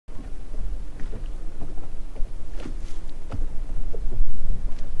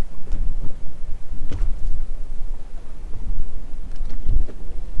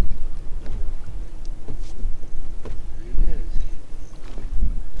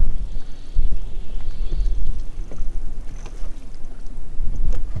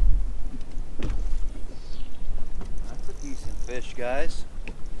guys.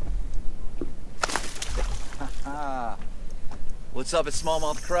 What's up? It's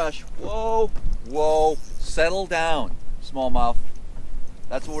SmallmouthCrush. Whoa, whoa, settle down, smallmouth.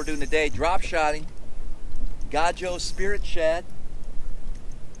 That's what we're doing today. Drop shotting. Gajo Spirit Shad.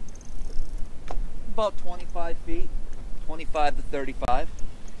 About 25 feet, 25 to 35.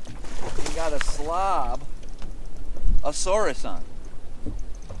 We got a slob, a saurus on.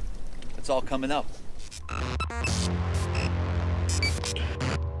 It's all coming up.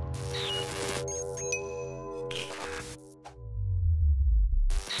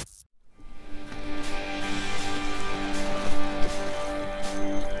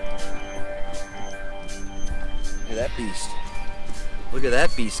 Look at that beast. Look at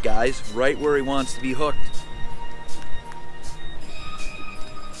that beast, guys. Right where he wants to be hooked.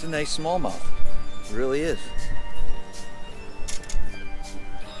 It's a nice smallmouth. It really is.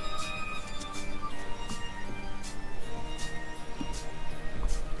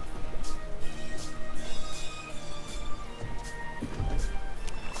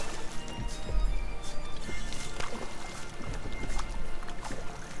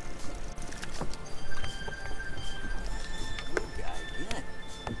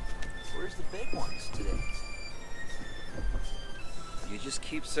 You just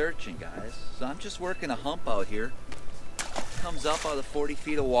keep searching, guys. So I'm just working a hump out here. Comes up out of 40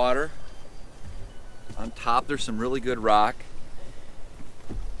 feet of water. On top there's some really good rock.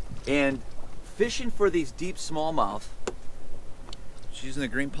 And fishing for these deep smallmouth, just using the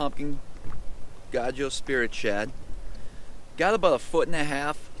green pumpkin Gajo Spirit Shad. Got about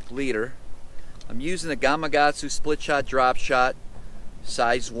 1.5 foot leader. I'm using a Gamakatsu split shot drop shot,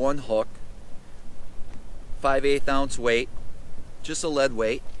 size 1 hook, 5/8 ounce weight. Just a lead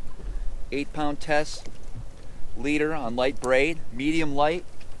weight, 8-pound test leader on light braid, medium light,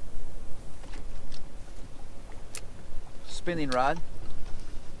 spinning rod.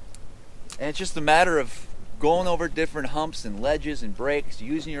 And it's just a matter of going over different humps and ledges and breaks,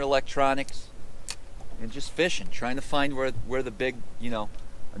 using your electronics, and just fishing, trying to find where the big, you know,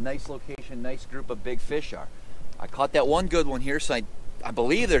 a nice location, nice group of big fish are. I caught that one good one here, so I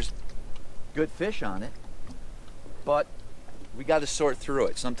believe there's good fish on it, but we got to sort through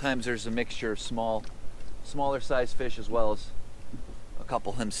it. Sometimes there's a mixture of smaller size fish as well as a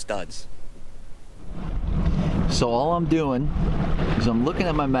couple hem studs. So all I'm doing is I'm looking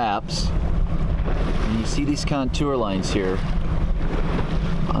at my maps, and you see these contour lines here.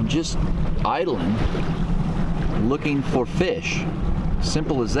 I'm just idling, looking for fish.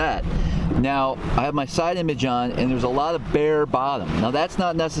 Simple as that. Now, I have my side image on, and there's a lot of bare bottom. Now, that's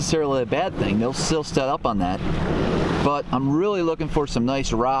not necessarily a bad thing. They'll still set up on that. But I'm really looking for some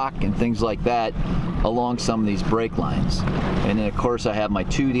nice rock and things like that along some of these break lines. And then, of course, I have my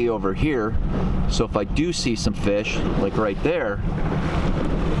 2D over here. So if I do see some fish, like right there,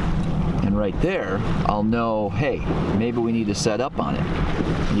 and right there, I'll know, hey, maybe we need to set up on it.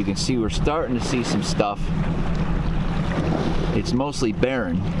 And you can see we're starting to see some stuff. It's mostly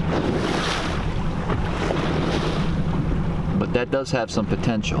barren, but that does have some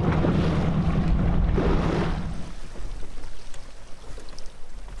potential.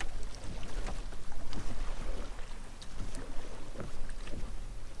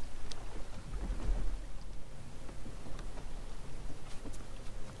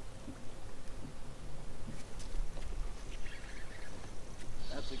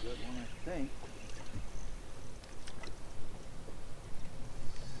 That's a good one, I think.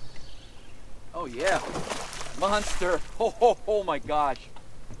 Oh yeah, monster. Oh my gosh.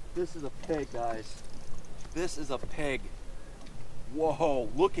 This is a pig, guys. This is a pig. Whoa,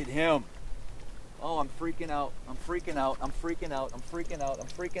 look at him. Oh, I'm freaking out. I'm freaking out. I'm freaking out. I'm freaking out. I'm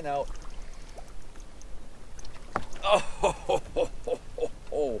freaking out.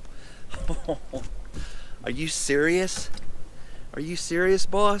 Oh. Are you serious? Are you serious,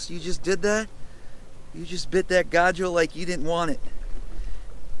 boss? You just did that? You just bit that Gajo like you didn't want it.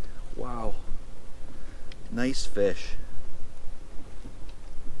 Wow. Nice fish.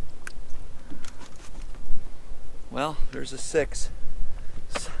 Well, there's a 6.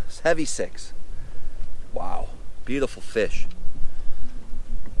 It's heavy 6. Wow. Beautiful fish.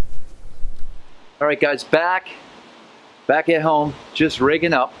 Alright guys, back at home, just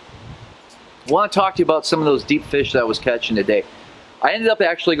rigging up. I want to talk to you about some of those deep fish that I was catching today. I ended up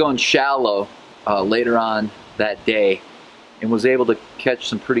actually going shallow later on that day and was able to catch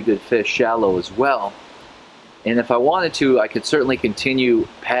some pretty good fish shallow as well. And if I wanted to, I could certainly continue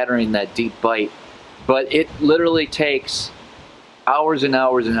patterning that deep bite, but it literally takes hours and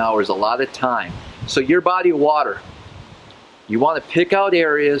hours and hours, a lot of time. So your body of water, you want to pick out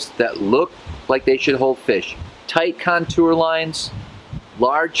areas that look like they should hold fish. tight contour lines,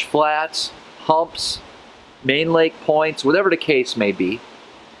 large flats, humps, main lake points, whatever the case may be.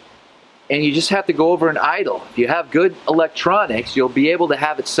 And you just have to go over and idle. If you have good electronics, you'll be able to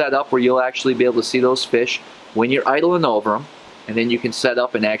have it set up where you'll actually be able to see those fish when you're idling over them, and then you can set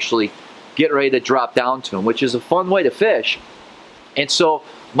up and actually get ready to drop down to them, which is a fun way to fish. And so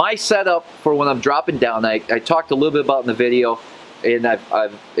my setup for when I'm dropping down, I talked a little bit about in the video, and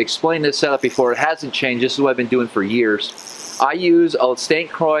I've explained this setup before. It hasn't changed. This is what I've been doing for years. I use a St.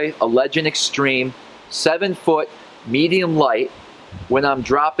 Croix, a Legend Extreme, 7-foot, medium light, when I'm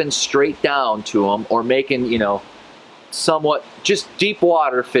dropping straight down to them or making, you know, somewhat just deep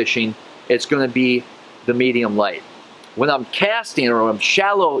water fishing. It's going to be the medium light. When I'm casting or I'm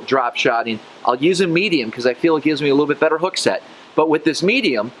shallow drop shotting, I'll use a medium because I feel it gives me a little bit better hook set. But with this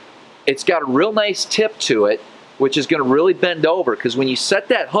medium, it's got a real nice tip to it, which is going to really bend over, because when you set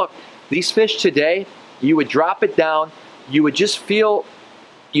that hook, these fish today, you would drop it down, you would just feel,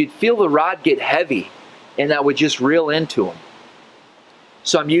 you'd feel the rod get heavy, and that would just reel into them.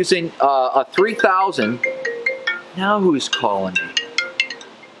 So I'm using a 3000. Now who's calling me?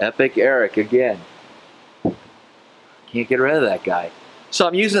 Epic Eric again. Can't get rid of that guy. So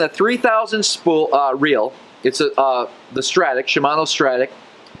I'm using a 3000 spool reel. It's the Stratic, Shimano Stratic.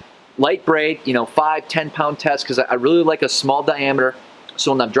 Light braid, you know, 5-10 pound test, because I really like a small diameter.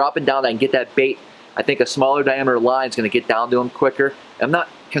 So when I'm dropping down, I can get that bait. I think a smaller diameter line is going to get down to them quicker. I'm not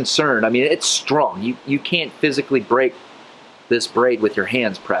concerned. I mean, it's strong. You can't physically break this braid with your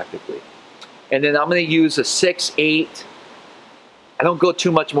hands practically. And then I'm going to use a 6-8. I don't go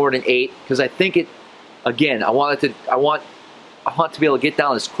too much more than 8, because I think it, again, I want to be able to get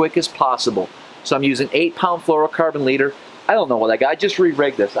down as quick as possible. So I'm using 8-pound fluorocarbon leader. I don't know what I got. I just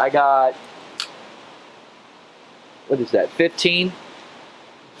re-rigged this. I got, what is that, 15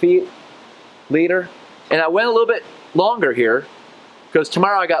 feet leader. And I went a little bit longer here because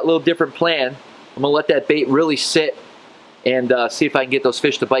tomorrow I got a little different plan. I'm going to let that bait really sit and see if I can get those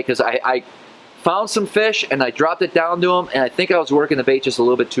fish to bite, because I found some fish and I dropped it down to them, and I think I was working the bait just a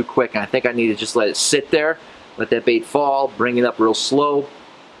little bit too quick, and I think I need to just let it sit there, let that bait fall, bring it up real slow,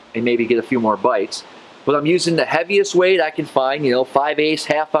 and maybe get a few more bites. But I'm using the heaviest weight I can find, you know, 5/8,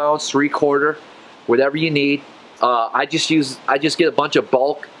 ½ ounce, 3/4, whatever you need. I just get a bunch of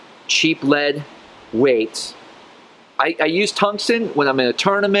bulk, cheap lead weights. I use tungsten when I'm in a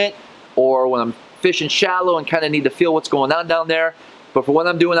tournament or when I'm fishing shallow and kind of need to feel what's going on down there. But for what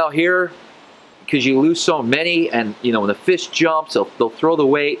I'm doing out here, because you lose so many, and you know, when the fish jumps, they'll throw the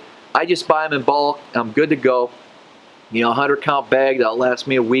weight. I just buy them in bulk. I'm good to go. You know, 100 count bag that'll last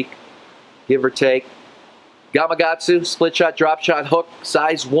me a week, give or take. Gamakatsu split shot, drop shot hook,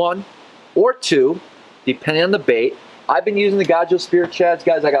 size 1 or 2, depending on the bait. I've been using the Gajo Spirit Shads,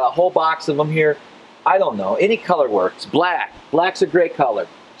 guys. I got a whole box of them here. I don't know, any color works. Black's a great color.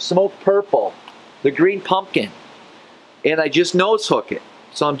 Smoke purple, the green pumpkin, and I just nose hook it.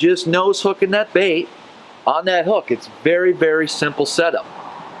 So I'm just nose hooking that bait on that hook. It's very, very simple setup.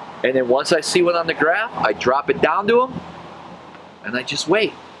 And then once I see one on the graph, I drop it down to him, and I just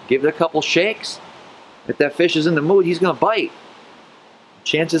wait. Give it a couple shakes. If that fish is in the mood, he's going to bite.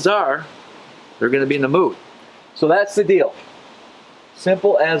 Chances are, they're going to be in the mood. So that's the deal.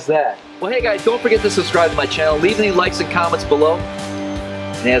 Simple as that. Well, hey guys, don't forget to subscribe to my channel. Leave any likes and comments below.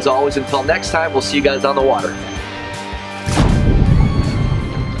 And as always, until next time, we'll see you guys on the water.